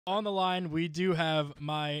On the line, we do have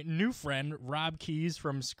my new friend Rob Keys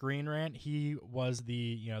from Screen Rant. He was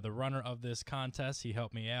the runner of this contest. He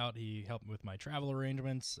helped me out. He helped me with my travel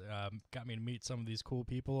arrangements. Got me to meet some of these cool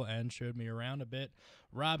people and showed me around a bit.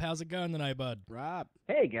 Rob, how's it going tonight, bud? Rob.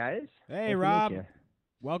 Hey, guys. Hey, Rob.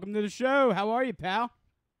 Welcome to the show. How are you, pal?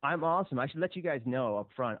 I'm awesome. I should let you guys know up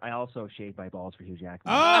front, I also shaved my balls for Hugh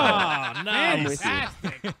Jackman. Oh, nice.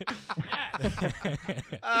 Fantastic.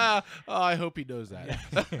 I hope he knows that.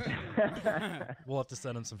 We'll have to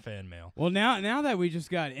send him some fan mail. Well, now that we just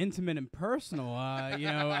got intimate and personal,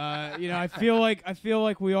 I feel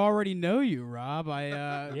like we already know you, Rob.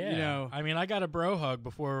 Yeah. I mean, I got a bro hug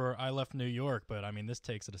before I left New York, but I mean, this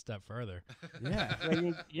takes it a step further. Yeah.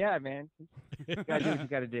 Yeah, man. You gotta do what you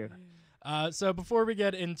gotta do. So before we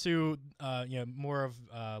get into more of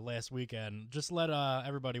last weekend, just let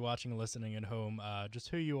everybody watching and listening at home just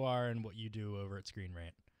who you are and what you do over at Screen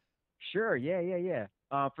Rant. Sure. Yeah.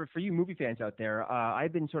 For you movie fans out there,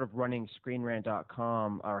 I've been sort of running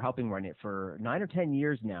ScreenRant.com or helping run it for 9 or 10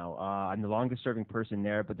 years now. I'm the longest serving person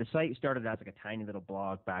there, but the site started as like a tiny little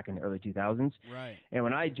blog back in the early 2000s. Right. And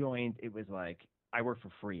when I joined, it was like I worked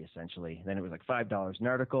for free, essentially. Then it was like $5 an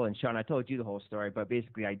article. And Sean, I told you the whole story, but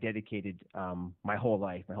basically I dedicated my whole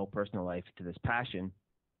life, my whole personal life to this passion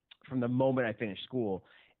from the moment I finished school.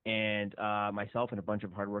 And myself and a bunch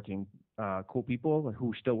of hardworking, cool people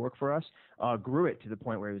who still work for us grew it to the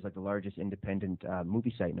point where it was like the largest independent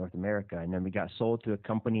movie site in North America. And then we got sold to a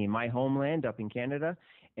company in my homeland up in Canada.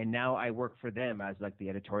 And now I work for them as like the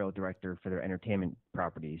editorial director for their entertainment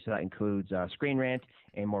properties. So that includes Screen Rant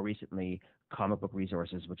and more recently Comic Book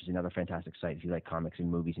Resources, which is another fantastic site if you like comics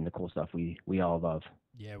and movies and the cool stuff we all love.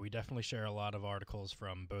 Yeah, we definitely share a lot of articles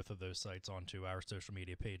from both of those sites onto our social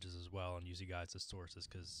media pages as well and use you guys as sources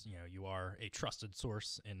because, you are a trusted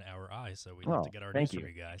source in our eyes, so we love to get our news from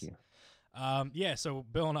you guys. So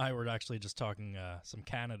Bill and I were actually just talking some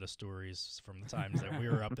Canada stories from the times that we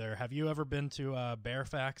were up there. Have you ever been to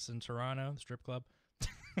Bearfax in Toronto, the strip club?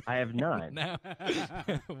 I have not. No.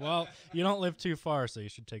 Well, you don't live too far, so you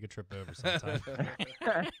should take a trip over sometime.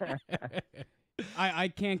 I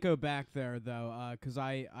can't go back there though, because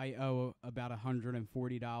I owe about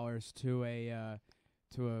 $140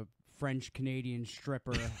 to a French Canadian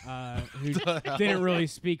stripper who didn't really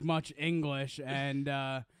speak much English,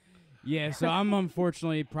 and yeah, so I'm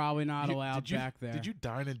unfortunately probably not allowed back there. Did you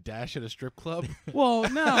dine and dash at a strip club? Well,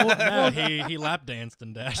 no. No, he lap danced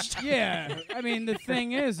and dashed. Yeah, I mean the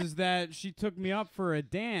thing is that she took me up for a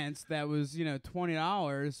dance that was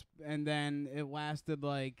 $20, and then it lasted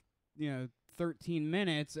like 13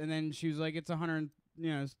 minutes, and then she was like, "It's 100."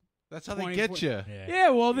 That's how they get you. Yeah.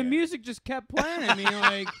 Well, the music just kept playing. I mean,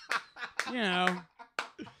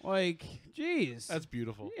 like, geez. That's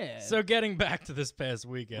beautiful. Yeah. So getting back to this past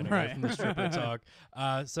weekend, away from the stripper talk.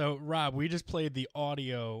 So Rob, we just played the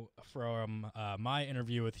audio from my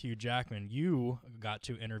interview with Hugh Jackman. You got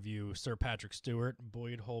to interview Sir Patrick Stewart,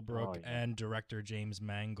 Boyd Holbrook, and director James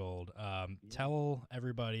Mangold. Tell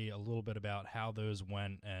everybody a little bit about how those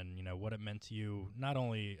went and what it meant to you, not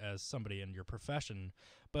only as somebody in your profession,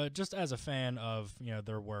 but just as a fan of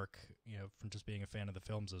their work, from just being a fan of the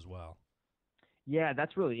films as well. Yeah,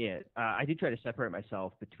 that's really it. I do try to separate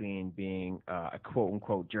myself between being a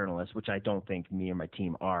quote-unquote journalist, which I don't think me and my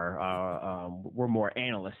team are. We're more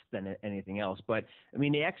analysts than anything else. But, I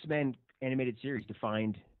mean, the X-Men animated series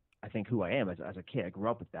defined, I think, who I am as a kid. I grew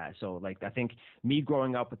up with that. So, like, I think me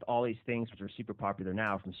growing up with all these things which are super popular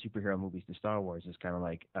now, from superhero movies to Star Wars, is kind of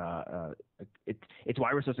like it's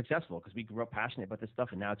why we're so successful, because we grew up passionate about this stuff,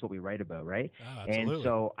 and now it's what we write about, right? Oh, absolutely. And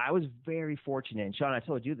so I was very fortunate. And Sean, I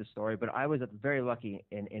told you the story, but I was very lucky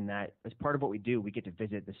in that as part of what we do, we get to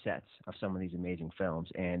visit the sets of some of these amazing films.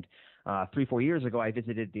 And 3-4 years ago, I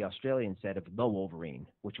visited the Australian set of The Wolverine,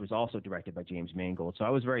 which was also directed by James Mangold. So I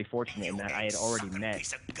was very fortunate in that I had already met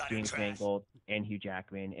James Mangold and Hugh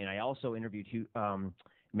Jackman, and I also interviewed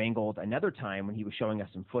Mangold another time when he was showing us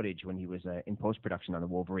some footage when he was in post-production on the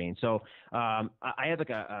Wolverine. So I have like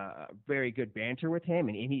a very good banter with him,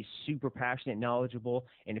 and he's super passionate, knowledgeable.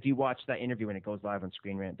 And if you watch that interview when it goes live on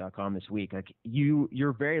ScreenRant.com this week, like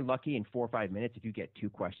you're very lucky in 4 or 5 minutes if you get 2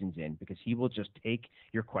 questions in, because he will just take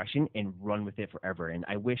your question and run with it forever. And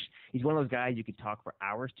I wish he's one of those guys you could talk for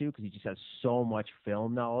hours to, because he just has so much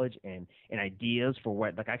film knowledge and ideas for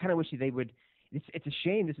what. Like I kind of wish they would. It's a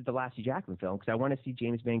shame this is the last Hugh Jackman film, because I want to see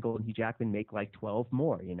James Mangold and Hugh Jackman make like 12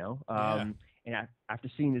 more, And after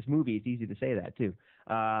seeing this movie, it's easy to say that too.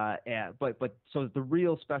 But so the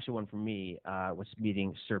real special one for me was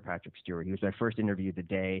meeting Sir Patrick Stewart. He was my first interview of the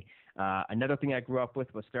day. Another thing I grew up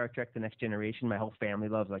with was Star Trek: The Next Generation. My whole family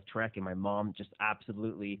loves like Trek, and my mom just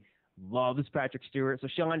absolutely loves Patrick Stewart. So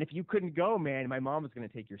Sean, if you couldn't go, man, my mom was going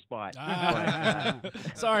to take your spot.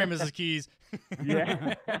 Sorry, Mrs. Keys.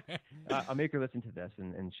 Yeah, I'll make her listen to this,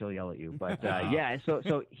 and she'll yell at you. But yeah,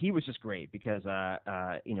 so he was just great because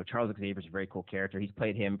Charles Xavier's a very cool character. He's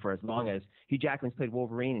played him for as long as Hugh Jackman's played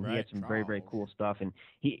Wolverine, and he had some very, very cool stuff. And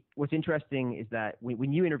what's interesting is that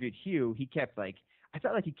when you interviewed Hugh, he kept I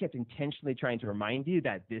felt like he kept intentionally trying to remind you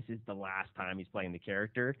that this is the last time he's playing the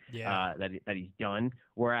character that he's done.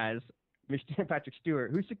 Whereas Mr. Patrick Stewart,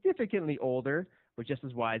 who's significantly older but just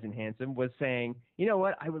as wise and handsome, was saying, you know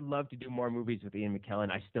what, I would love to do more movies with Ian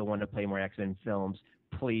McKellen. I still want to play more X-Men films.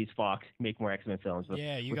 Please, Fox, make more X-Men films with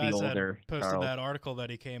you with guys the had older posted Charles. that article that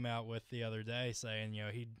he came out with the other day saying,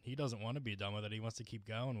 he doesn't want to be done with it. He wants to keep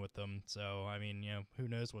going with them. So, I mean, who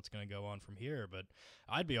knows what's going to go on from here. But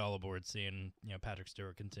I'd be all aboard seeing, Patrick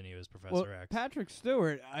Stewart continue as Professor X. Patrick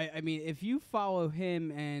Stewart, I mean, if you follow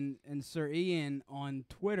him and Sir Ian on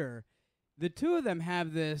Twitter, the two of them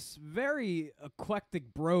have this very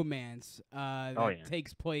eclectic bromance that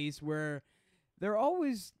takes place where they're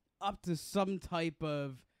always up to some type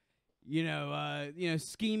of,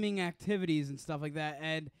 scheming activities and stuff like that.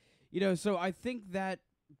 And, so I think that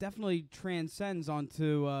definitely transcends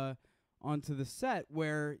onto the set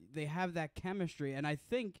where they have that chemistry. And I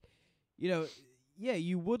think,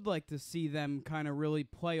 you would like to see them kind of really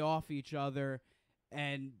play off each other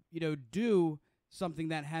and, do something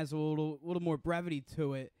that has a little more brevity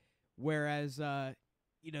to it. Whereas, as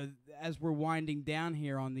we're winding down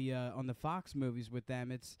here on the Fox movies with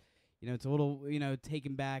them, it's a little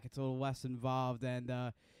taken back. It's a little less involved, and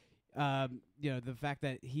the fact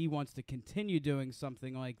that he wants to continue doing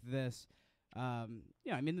something like this, I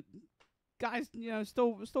mean, the guy's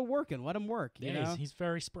still working. Let him work. He's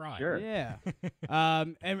very spry. Sure. Yeah.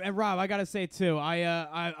 And Rob, I gotta say too,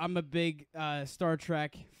 I'm a big Star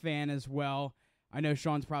Trek fan as well. I know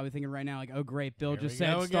Sean's probably thinking right now, like, oh, great, Bill just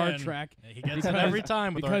said Star Trek. He gets it every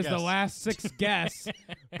time with because our guests. the last 6 guests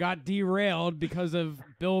got derailed because of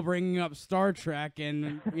Bill bringing up Star Trek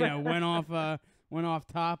and, went off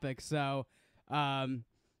topic. So, I'd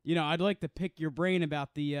like to pick your brain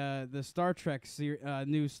about the Star Trek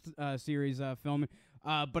new series filming.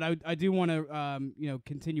 But I do want to,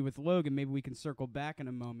 continue with Logan. Maybe we can circle back in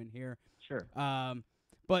a moment here. Sure.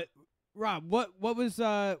 But Rob, what was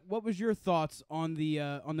your thoughts on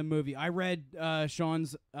the movie? I read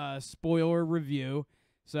Sean's spoiler review,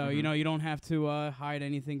 so you don't have to hide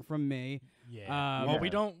anything from me. Yeah. Well, we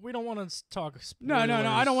don't want to talk. No. I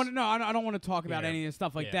don't want to talk about any of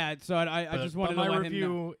stuff like that. So I just wanted to let him know. My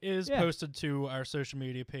review is posted to our social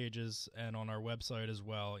media pages and on our website as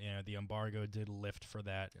well. The embargo did lift for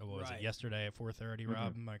that. What was it, yesterday at 4:30?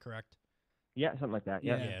 Rob, am I correct? Yeah, something like that.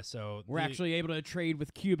 Yeah. So we're actually able to trade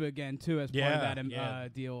with Cuba again too, as part of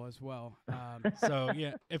that deal as well. So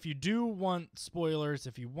if you do want spoilers,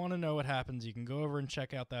 if you want to know what happens, you can go over and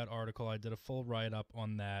check out that article. I did a full write up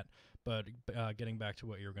on that. But getting back to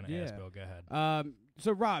what you were going to ask, Bill, go ahead.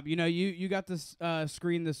 So Rob, you got to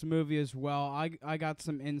screen this movie as well. I got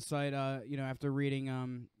some insight. After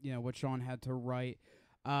reading what Sean had to write.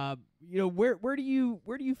 Where do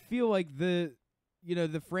you feel like the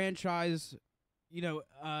franchise,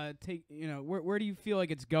 where do you feel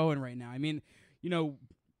like it's going right now? I mean,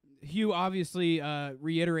 Hugh obviously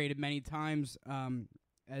reiterated many times,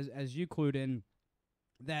 as you clued in,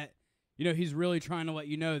 that he's really trying to let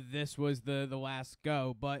you know this was the last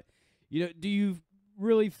go. But do you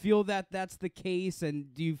really feel that that's the case,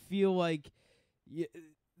 and do you feel like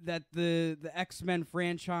that the X-Men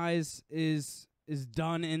franchise is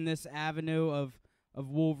done in this avenue of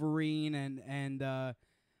Wolverine and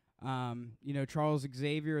Charles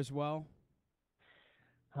Xavier as well?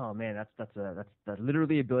 Oh man, that's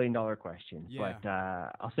literally $1 billion question. Yeah. But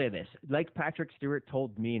I'll say this: like Patrick Stewart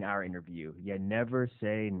told me in our interview, you never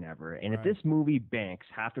say never. And if this movie banks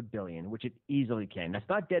 $500 million, which it easily can, that's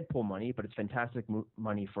not Deadpool money, but it's fantastic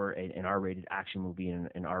money for an R-rated action movie and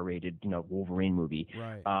an R-rated Wolverine movie.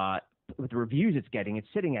 Right. With the reviews it's getting, it's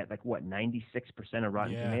sitting at 96% of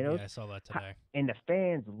Rotten Tomatoes. Yeah, I saw that today. And the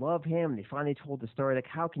fans love him. They finally told the story. Like,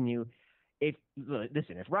 how can you? If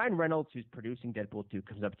Ryan Reynolds, who's producing Deadpool 2,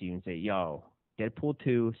 comes up to you and say, "Yo, Deadpool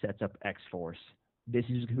 2 sets up X-Force. This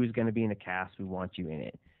is who's going to be in the cast. We want you in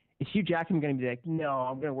it." Is Hugh Jackman going to be like, "No,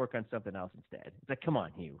 I'm going to work on something else instead"? It's like, come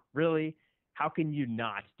on, Hugh, really? How can you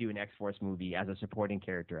not do an X-Force movie as a supporting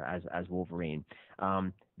character as Wolverine?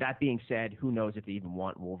 That being said, who knows if they even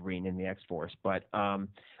want Wolverine in the X-Force? But I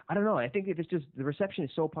don't know. I think if it's just the reception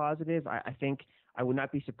is so positive, I think I would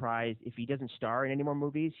not be surprised if he doesn't star in any more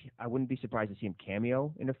movies. I wouldn't be surprised to see him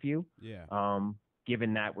cameo in a few. Yeah.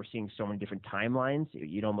 given that we're seeing so many different timelines,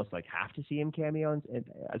 you'd almost like have to see him cameo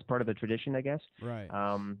as part of the tradition, I guess. Right.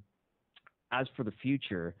 As for the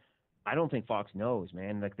future, I don't think Fox knows,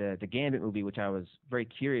 man. Like the Gambit movie, which I was very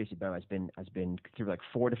curious about, has been through like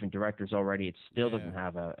 4 different directors already. It still doesn't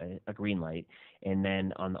have a green light. And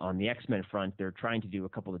then on the X-Men front, they're trying to do a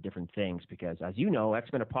couple of different things because, as you know,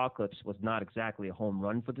 X-Men Apocalypse was not exactly a home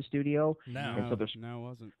run for the studio. No, and so no, it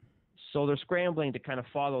wasn't. So they're scrambling to kind of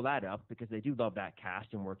follow that up because they do love that cast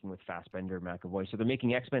and working with Fassbender and McAvoy. So they're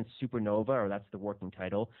making X-Men Supernova, or that's the working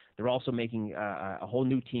title. They're also making a whole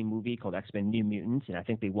new team movie called X-Men New Mutants, and I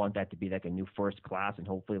think they want that to be like a new First Class and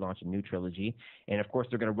hopefully launch a new trilogy. And, of course,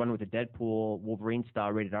 they're going to run with the Deadpool,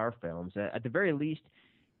 Wolverine-style rated R films. At the very least,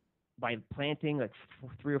 by planting like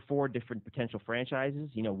 3 or 4 different potential franchises,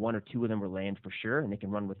 1 or 2 of them will land for sure, and they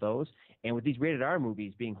can run with those. And with these rated R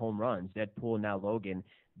movies being home runs, Deadpool and now Logan,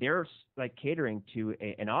 they're like catering to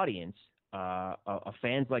an audience of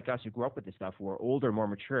fans like us who grew up with this stuff, who are older, more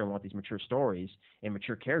mature, and want these mature stories and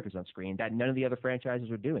mature characters on screen that none of the other franchises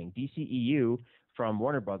are doing. DCEU from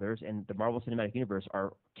Warner Brothers and the Marvel Cinematic Universe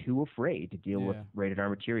are too afraid to deal with rated R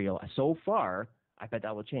material. So far, I bet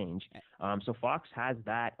that will change. So Fox has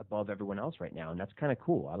that above everyone else right now, and that's kind of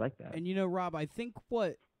cool. I like that. And Rob, I think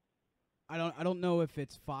I don't know if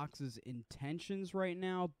it's Fox's intentions right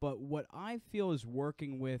now, but what I feel is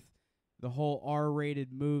working with the whole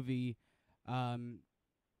R-rated movie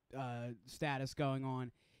status going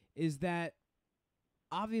on is that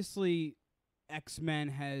obviously X-Men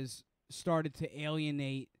has started to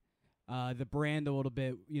alienate the brand a little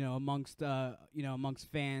bit, amongst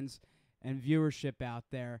fans and viewership out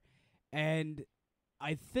there, and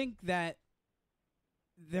I think that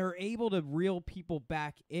they're able to reel people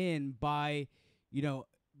back in by,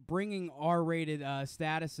 bringing R-rated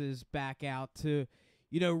statuses back out to,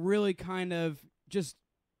 really kind of just,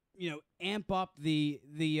 amp up the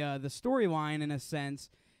storyline in a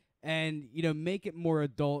sense, and make it more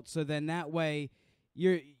adult. So then that way,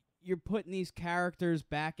 you're putting these characters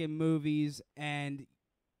back in movies, and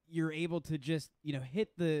you're able to just hit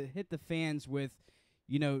the fans with,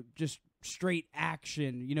 just straight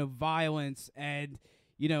action, violence, and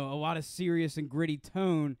a lot of serious and gritty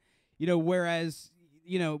tone, whereas,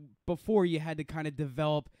 before you had to kind of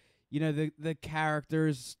develop, the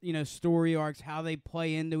characters, story arcs, how they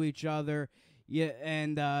play into each other,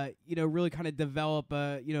 and, really kind of develop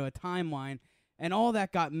a timeline. And all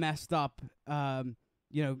that got messed up,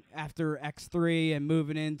 after X3 and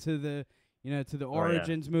moving into the, to the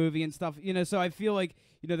Origins movie and stuff, so I feel like,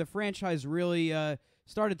 the franchise really,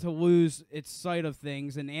 started to lose its sight of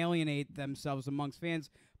things and alienate themselves amongst fans.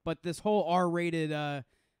 But this whole R-rated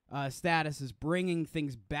status is bringing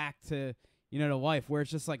things back to to life, where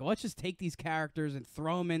it's just like, let's just take these characters and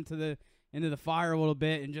throw them into the fire a little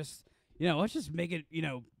bit, and just let's just make it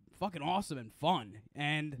fucking awesome and fun.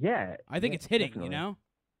 And I think it's hitting. Definitely.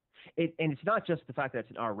 And it's not just the fact that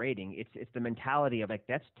it's an R rating. It's the mentality of like,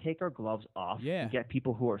 let's take our gloves off and get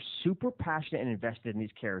people who are super passionate and invested in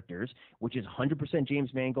these characters, which is 100%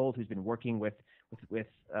 James Mangold, who's been working with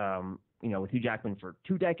Hugh Jackman for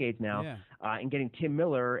 2 decades now, and getting Tim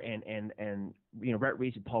Miller and Rhett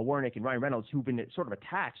Reese and Paul Wernick and Ryan Reynolds, who've been sort of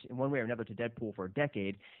attached in one way or another to Deadpool for a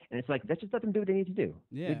decade. And it's like, let's just let them do what they need to do.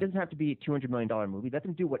 It doesn't have to be a $200 million movie. Let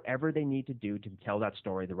them do whatever they need to do to tell that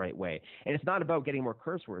story the right way. And it's not about getting more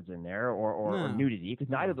curse words in there or nudity, because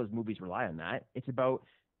neither of those movies rely on that. It's about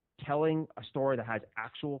telling a story that has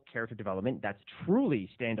actual character development that's truly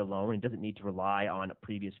standalone and doesn't need to rely on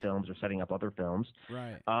previous films or setting up other films.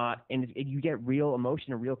 Right. And you get real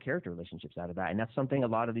emotion and real character relationships out of that. And that's something a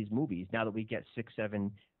lot of these movies, now that we get 6,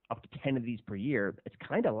 7, up to 10 of these per year, it's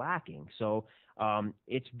kind of lacking. So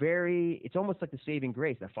it's almost like the saving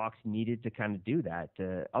grace that Fox needed to kind of do that.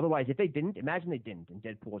 Otherwise, if they didn't, imagine they didn't, and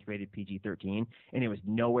Deadpool was rated PG-13 and it was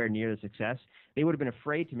nowhere near the success, they would have been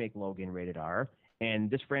afraid to make Logan rated R.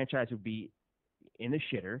 And this franchise would be in the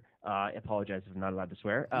shitter. I apologize if I'm not allowed to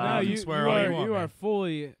swear. No, you swear all you want, you man. are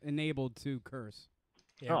fully enabled to curse.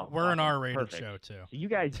 Yeah, we're an R-rated show, too. So you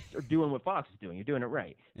guys are doing what Fox is doing. You're doing it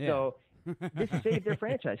right. Yeah. So this saved their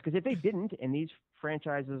franchise. Because if they didn't, and these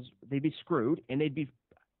franchises, they'd be screwed, and they'd be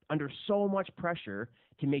under so much pressure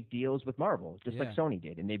to make deals with Marvel, just like Sony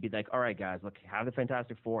did. And they'd be like, all right, guys, look, have the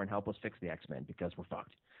Fantastic Four and help us fix the X-Men because we're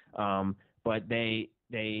fucked. But they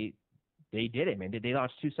did it, man. They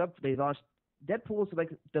launched Deadpool is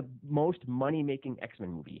like the most money-making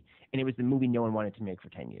X-Men movie, and it was the movie no one wanted to make for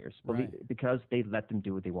 10 years, because they let them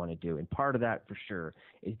do what they want to do. And part of that, for sure,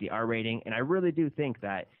 is the R rating. And I really do think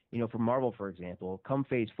that, for Marvel, for example, come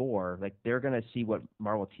Phase 4, like they're gonna see what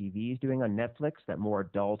Marvel TV is doing on Netflix, that more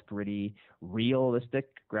adult, gritty, realistic,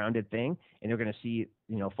 grounded thing, and they're gonna see,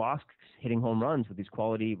 Fox hitting home runs with these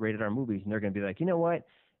quality rated R movies, and they're gonna be like, you know what?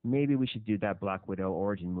 Maybe we should do that Black Widow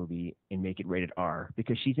origin movie and make it rated R,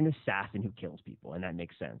 because she's an assassin who kills people, and that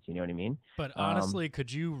makes sense. You know what I mean? But honestly,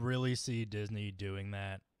 could you really see Disney doing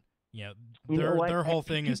that? know what? Their whole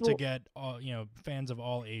thing is to get all, fans of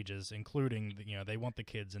all ages, including they want the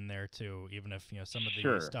kids in there too, even if some of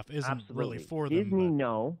the stuff isn't really for them. Disney,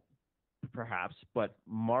 no. Perhaps, but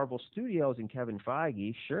Marvel Studios and Kevin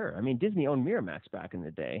Feige, sure. I mean, Disney owned Miramax back in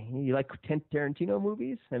the day. You like Tarantino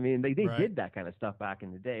movies? I mean, they did that kind of stuff back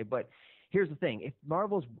in the day. But here's the thing. If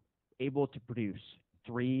Marvel's able to produce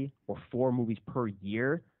 3 or 4 movies per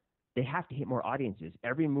year, they have to hit more audiences.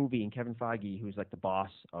 Every movie, and Kevin Feige, who's like the boss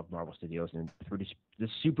of Marvel Studios and the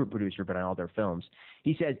super producer behind all their films,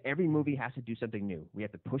 he says every movie has to do something new. We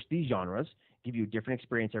have to push these genres, give you a different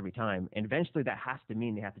experience every time, and eventually that has to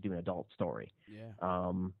mean they have to do an adult story. Yeah.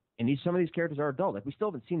 And some of these characters are adult. Like, we still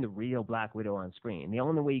haven't seen the real Black Widow on screen. The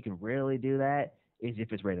only way you can really do that is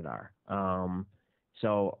if it's rated R.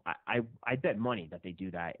 So I bet money that they do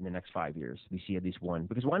that in the next 5 years. We see at least one.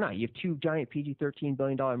 Because why not? You have 2 giant PG-13 $13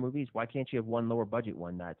 billion movies. Why can't you have one lower budget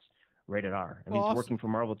one that's rated R? I mean, it's working for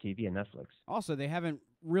Marvel TV and Netflix. Also, they haven't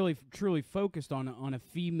really truly focused on a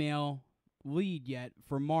female lead yet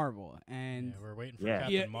for Marvel. And we're waiting for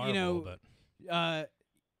Captain Marvel. But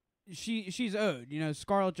she's owed.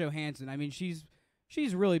 Scarlett Johansson. I mean, she's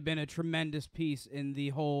really been a tremendous piece in the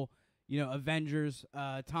whole Avengers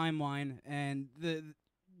timeline, and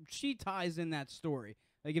she ties in that story.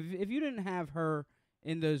 Like, if you didn't have her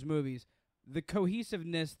in those movies, the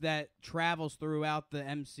cohesiveness that travels throughout the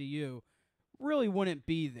MCU really wouldn't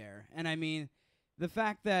be there. And I mean, the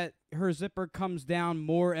fact that her zipper comes down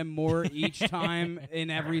more and more each time in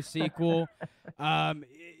every sequel,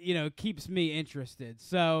 keeps me interested.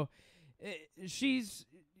 So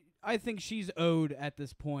I think she's owed at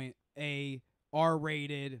this point a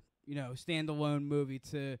R-rated, standalone movie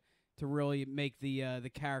to really make the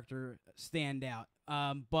character stand out.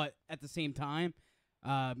 But at the same time,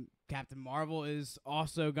 Captain Marvel is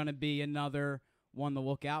also going to be another one to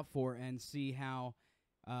look out for and see how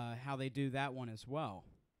they do that one as well.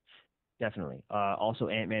 Definitely. Also,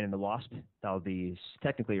 Ant-Man and the Wasp. That'll be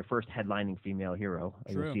technically your first headlining female hero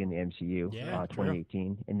you'll see in the MCU,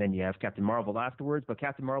 2018. And then you have Captain Marvel afterwards. But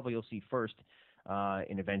Captain Marvel you'll see first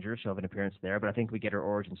in Avengers. She'll have an appearance there. But I think we get her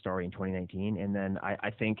origin story in 2019. And then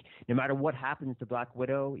I think no matter what happens to Black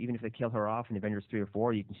Widow, even if they kill her off in Avengers 3 or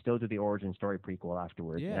 4, you can still do the origin story prequel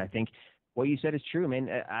afterwards. Yeah. And I think what you said is true, man.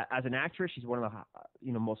 As an actress, she's one of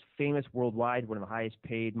the most famous worldwide, one of the highest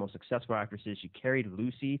paid, most successful actresses. She carried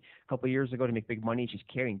Lucy a couple of years ago to make big money. She's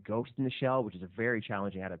carrying Ghost in the Shell, which is a very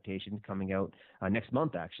challenging adaptation coming out next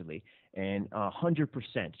month, actually. And 100%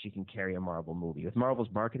 she can carry a Marvel movie. With Marvel's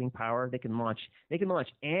marketing power, they can launch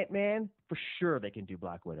Ant-Man. For sure they can do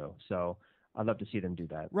Black Widow. So I'd love to see them do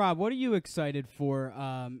that. Rob, what are you excited for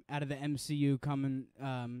out of the MCU coming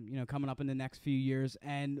up in the next few years?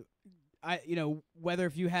 And whether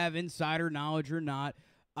if you have insider knowledge or not,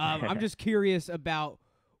 I'm just curious about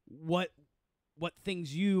what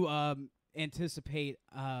things you anticipate,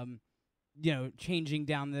 changing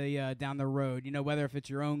down the road. Whether if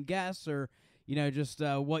it's your own guess or just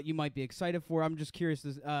what you might be excited for. I'm just curious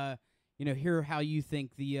to hear how you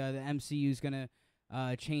think the MCU is gonna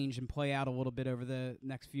change and play out a little bit over the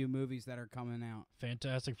next few movies that are coming out.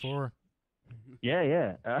 Fantastic Four.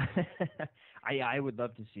 Yeah. I would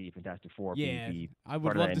love to see Fantastic Four. I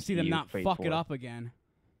would love to see them not fuck it up again.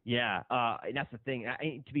 Yeah, and that's the thing.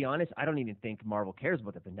 To be honest, I don't even think Marvel cares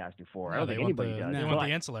about the Fantastic Four. I don't think anybody does. They want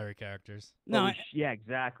the ancillary characters. No, yeah,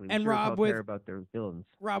 exactly. And sure Rob, care about their villains.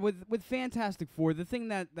 Rob, with Fantastic Four, the thing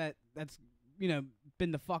that's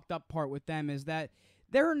been the fucked up part with them is that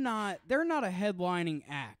they're not a headlining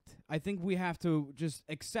act. I think we have to just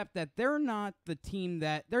accept that they're not the team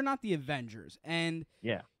they're not the Avengers. And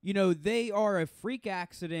they are a freak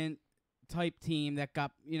accident type team that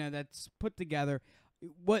got that's put together.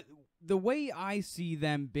 What the way I see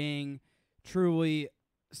them being truly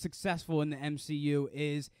successful in the MCU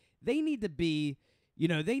is they need to be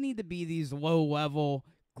these low level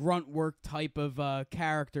grunt work type of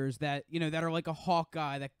characters that that are like a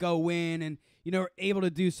Hawkeye that go in and are able to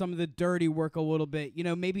do some of the dirty work a little bit.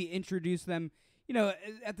 Maybe introduce them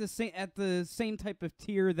at the same type of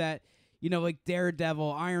tier that like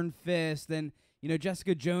Daredevil, Iron Fist, and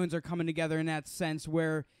Jessica Jones are coming together in that sense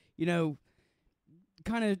where,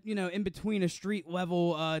 kind of, in between a street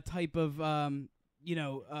level type of,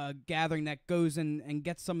 gathering that goes and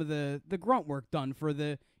gets some of the grunt work done for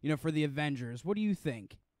the Avengers. What do you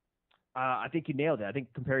think? I think you nailed it. I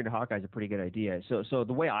think comparing to Hawkeye is a pretty good idea. So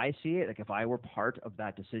the way I see it, like if I were part of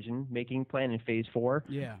that decision-making plan in Phase 4,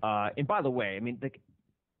 and by the way, I mean,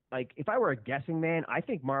 like if I were a guessing man, I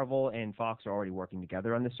think Marvel and Fox are already working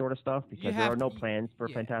together on this sort of stuff because there are no plans for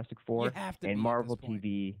Fantastic Four, and Marvel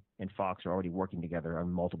TV and Fox are already working together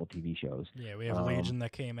on multiple TV shows. Yeah, we have Legion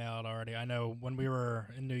that came out already. I know when we were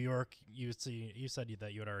in New York, you said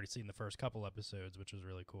that you had already seen the first couple episodes, which was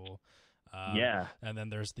really cool. And then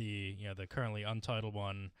there's the currently untitled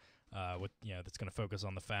one with that's going to focus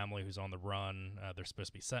on the family who's on the run. There's supposed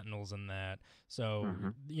to be Sentinels in that. So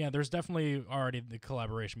there's definitely already the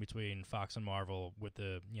collaboration between Fox and Marvel with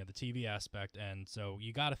the the TV aspect, and so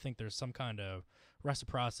you got to think there's some kind of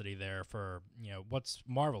reciprocity there for what's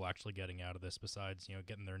Marvel actually getting out of this besides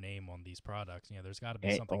getting their name on these products. There's got to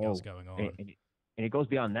be something else going on. And it goes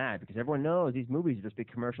beyond that because everyone knows these movies are just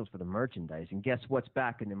big commercials for the merchandise. And guess what's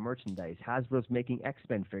back in the merchandise? Hasbro's making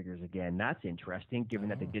X-Men figures again. That's interesting, given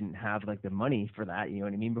that they didn't have like the money for that. You know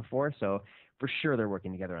what I mean? Before, so for sure they're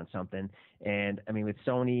working together on something. And I mean, with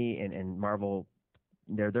Sony and Marvel,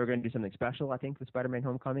 they're going to do something special. I think with Spider-Man: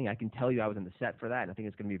 Homecoming, I can tell you I was on the set for that, and I think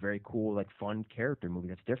it's going to be a very cool, like fun character movie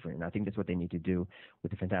that's different. And I think that's what they need to do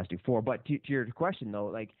with the Fantastic Four. But to your question though,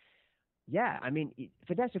 like. Yeah, I mean,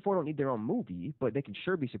 Fantastic Four don't need their own movie, but they can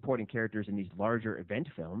sure be supporting characters in these larger event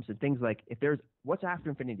films and things like what's after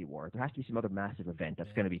Infinity War? There has to be some other massive event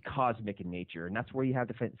that's going to be cosmic in nature, and that's where you have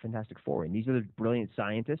the Fantastic Four. And these are the brilliant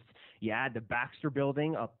scientists. You add the Baxter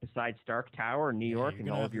Building up beside Stark Tower in New York and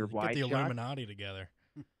all of your wide get the shots. Illuminati together.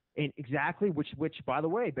 And exactly, which by the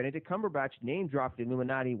way, Benedict Cumberbatch name dropped the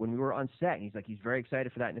Illuminati when we were on set, and he's very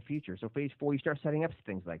excited for that in the future. So Phase 4, you start setting up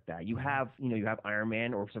things like that. You have Iron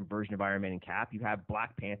Man or some version of Iron Man and Cap. You have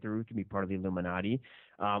Black Panther who can be part of the Illuminati.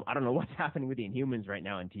 I don't know what's happening with the Inhumans right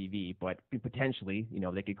now on TV, but potentially,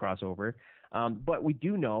 they could cross over. But we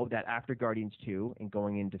do know that after Guardians 2 and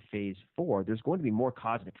going into Phase 4, there's going to be more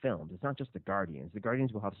cosmic films. It's not just the Guardians. The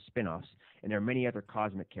Guardians will have spin-offs, and there are many other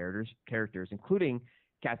cosmic characters, including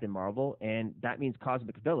Captain Marvel, and that means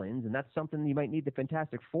cosmic villains, and that's something you might need the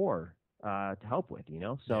Fantastic Four to help with,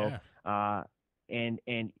 So, and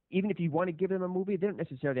even if you want to give them a movie, they don't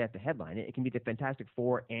necessarily have to headline it. It can be the Fantastic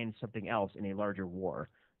Four and something else in a larger war,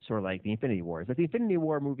 sort of like the Infinity Wars. Like the Infinity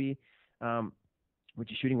War movie, which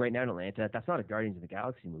is shooting right now in Atlanta, that's not a Guardians of the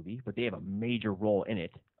Galaxy movie, but they have a major role in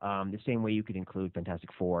it. The same way you could include Fantastic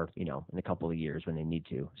Four, in a couple of years when they need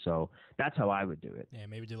to. So that's how I would do it. Yeah,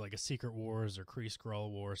 maybe do like a Secret Wars or Kree Skrull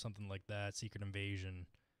War or something like that, Secret Invasion.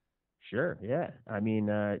 Sure, yeah.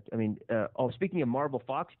 Speaking of Marvel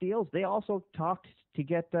Fox deals, they also talked to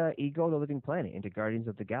get Ego the Living Planet into Guardians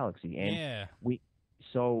of the Galaxy. And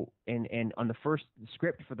and on the first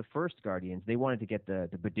script for the first Guardians, they wanted to get the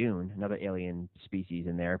Badoon, another alien species,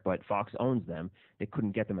 in there, but Fox owns them. They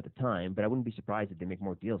couldn't get them at the time, but I wouldn't be surprised if they make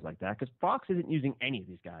more deals like that because Fox isn't using any of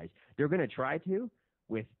these guys. They're going to try to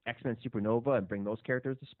with X-Men Supernova and bring those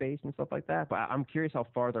characters to space and stuff like that, but I'm curious how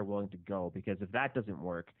far they're willing to go because if that doesn't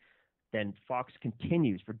work, then Fox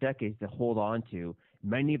continues for decades to hold on to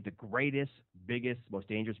many of the greatest, biggest, most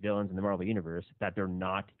dangerous villains in the Marvel Universe that they're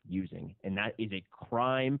not using. And that is a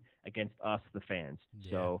crime against us, the fans.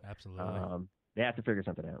 Yeah, so absolutely. They have to figure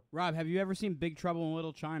something out. Rob, have you ever seen Big Trouble in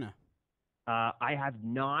Little China? I have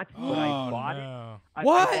not, but I bought it. I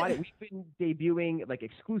bought it. We've been debuting like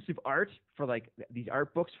exclusive art for like these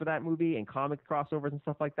art books for that movie and comic crossovers and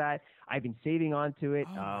stuff like that. I've been saving on to it.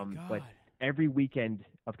 But every weekend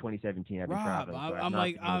of 2017, I've been traveling. So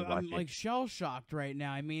I'm like shell shocked right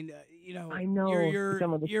now. I mean, I know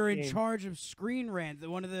you're in charge of Screen Rant,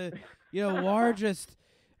 one of the largest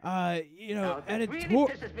editorial. Really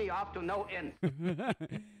pisses me off to no end.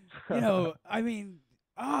 I mean,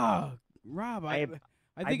 Rob, I've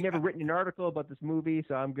never written an article about this movie,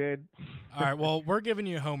 so I'm good. All right, well, we're giving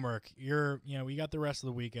you homework. We got the rest of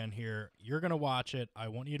the weekend here. You're going to watch it. I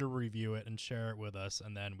want you to review it and share it with us,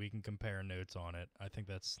 and then we can compare notes on it. I think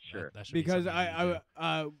that's sure. That should because be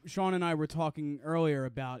Sean and I were talking earlier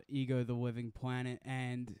about Ego the Living Planet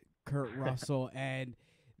and Kurt Russell, and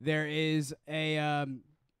there is a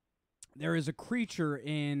creature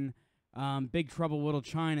in Big Trouble Little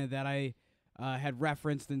China that I had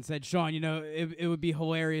referenced and said, Sean, it would be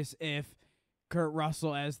hilarious if Kurt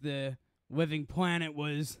Russell as the Living Planet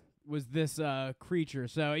was this creature.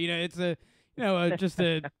 So it's just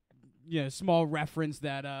a small reference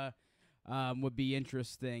that would be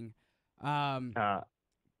interesting.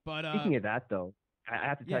 But Speaking of that, though, I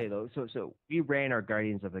have to tell yeah. you though. So we ran our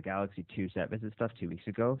Guardians of the Galaxy 2 set visit stuff 2 weeks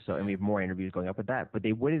ago. So and we Yeah. have more interviews going up with that. But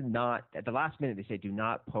they would not at the last minute. They say do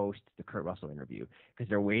not post the Kurt Russell interview because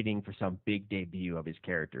they're waiting for some big debut of his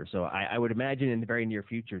character. So I would imagine in the very near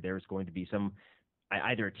future there's going to be some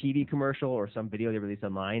either a TV commercial or some video they release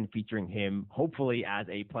online featuring him, hopefully as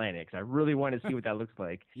a planet. Because I really want to see what that looks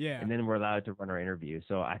like. Yeah. And then we're allowed to run our interview.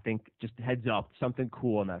 So I think just heads up, something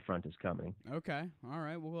cool on that front is coming. Okay. All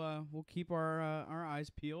right. We'll keep our eyes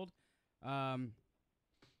peeled.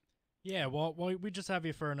 Yeah, well, we just have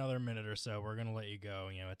you for another minute or so. We're gonna let you go.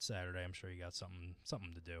 You know, it's Saturday. I'm sure you got something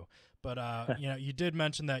to do. But you know, you did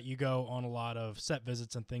mention that you go on a lot of set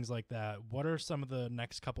visits and things like that. What are some of the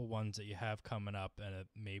next couple ones that you have coming up, and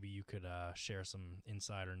maybe you could share some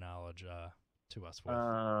insider knowledge to us with?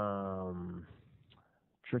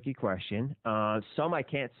 Tricky question. Some I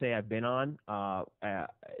can't say I've been on. I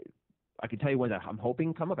can tell you one that I'm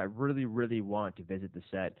hoping come up. I really, really want to visit the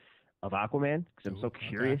set of Aquaman because I'm so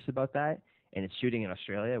curious about that. And it's shooting in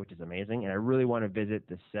Australia, which is amazing. And I really want to visit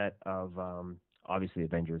the set of obviously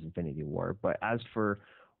Avengers Infinity War. But as for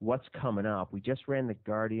what's coming up, we just ran the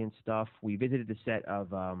Guardian stuff. We visited the set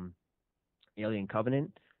of Alien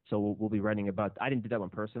Covenant. So we'll be running about. I didn't do that one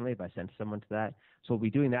personally, but I sent someone to that. So we'll be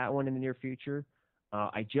doing that one in the near future.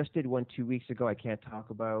 I just did one 2 weeks ago. I can't talk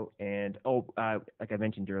about. And like I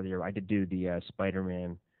mentioned earlier, I did do the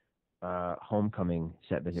Spider-Man Homecoming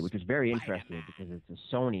set visit, which was very interesting because it's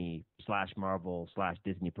a Sony / Marvel /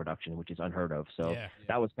 Disney production, which is unheard of. So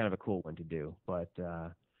that was kind of a cool one to do. But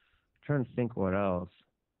trying to think what else.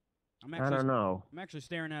 I don't know. I'm actually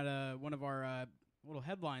staring at one of our little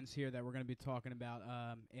headlines here that we're going to be talking about,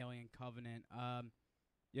 Alien Covenant.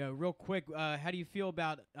 Real quick, how do you feel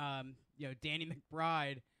about Danny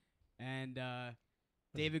McBride and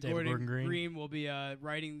David Gordon Green will be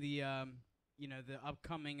writing the the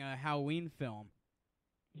upcoming Halloween film?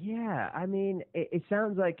 Yeah, I mean, it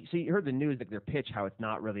sounds like, so you heard the news, like their pitch, how it's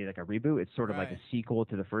not really like a reboot. It's sort of like a sequel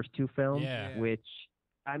to the first two films, which,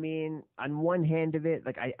 I mean, on one hand of it,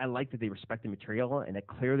 like I like that they respect the material and that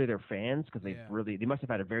clearly they're fans because they must have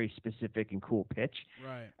had a very specific and cool pitch.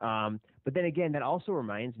 Right. But then again, that also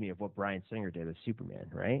reminds me of what Bryan Singer did with Superman,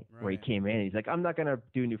 right? Where he came in and he's like, I'm not going to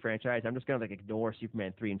do a new franchise. I'm just going to like ignore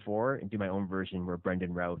Superman 3 and 4 and do my own version where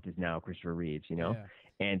Brendan Routh is now Christopher Reeves, you know? Yeah.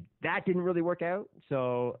 And that didn't really work out.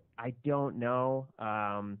 So I don't know.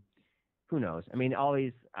 Who knows? I mean,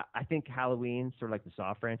 I think Halloween, sort of like the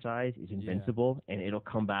Saw franchise, is invincible, and it'll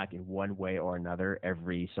come back in one way or another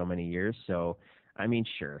every so many years. So, I mean,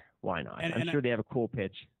 sure, why not? I'm sure they have a cool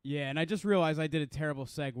pitch. Yeah, and I just realized I did a terrible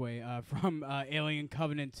segue from Alien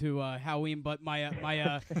Covenant to Halloween, but my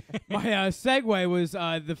segue was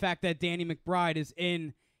the fact that Danny McBride is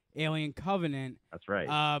in Alien Covenant. That's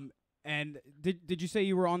right. And did you say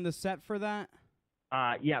you were on the set for that?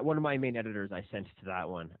 Yeah, one of my main editors I sent to that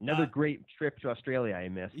one. Another great trip to Australia I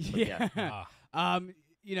missed. Yeah.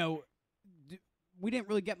 We didn't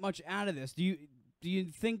really get much out of this. Do you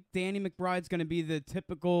think Danny McBride's going to be the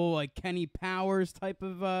typical like Kenny Powers type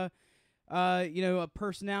of a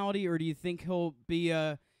personality, or do you think he'll be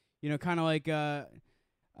kind of like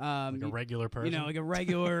like a regular person? Like a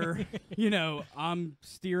regular, I'm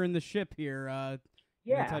steering the ship here,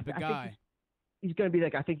 type of guy? He's going to be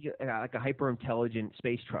like, I think, like a hyper-intelligent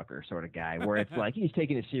space trucker sort of guy, where it's like he's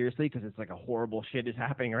taking it seriously because it's like a horrible shit is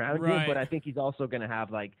happening around him. But I think he's also going to have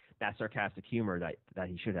like that sarcastic humor that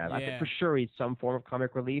he should have. Yeah. I think for sure he's some form of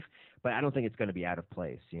comic relief, but I don't think it's going to be out of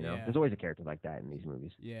place. You know, there's always a character like that in these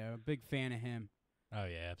movies. Yeah, a big fan of him. Oh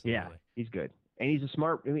yeah, absolutely. Yeah, he's good. And he's a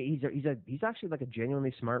smart. I mean, he's actually like a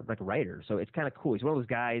genuinely smart like writer. So it's kind of cool. He's one of those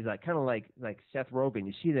guys like kind of like Seth Rogen.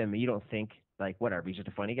 You see them and you don't think like whatever. He's just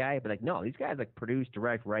a funny guy. But like no, these guys like produce,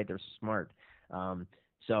 direct, write. They're smart.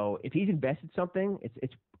 So if he's invested something,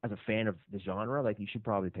 it's as a fan of the genre, like you should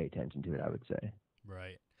probably pay attention to it. I would say.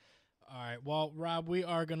 Right. All right. Well, Rob, we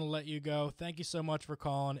are going to let you go. Thank you so much for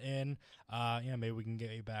calling in. Maybe we can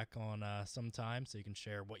get you back on sometime so you can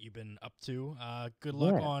share what you've been up to. Good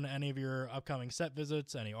luck on any of your upcoming set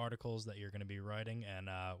visits, any articles that you're going to be writing, and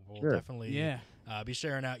we'll definitely be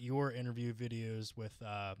sharing out your interview videos with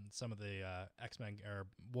some of the X-Men or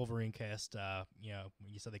Wolverine cast.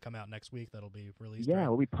 You said they come out next week. That'll be released. Yeah, right?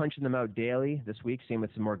 we'll be punching them out daily this week. Same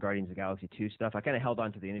with some more Guardians of the Galaxy 2 stuff. I kind of held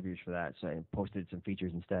on to the interviews for that, so I posted some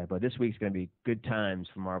features instead. But this week's going to be good times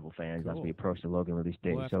for Marvel fans as we approach the Logan release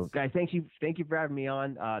date. So, guys, thank you for having me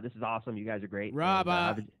on. This is awesome. You guys are great. Rob,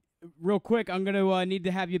 and, real quick, I'm gonna need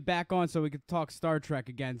to have you back on so we could talk Star Trek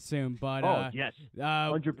again soon. But yes,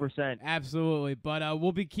 100%. Absolutely. But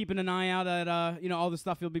we'll be keeping an eye out at all the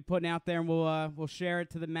stuff you'll be putting out there, and we'll share it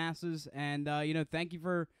to the masses. And thank you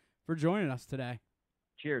for joining us today.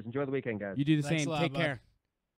 Cheers. Enjoy the weekend, guys. You do the Thanks same. a lot, Take bud. care.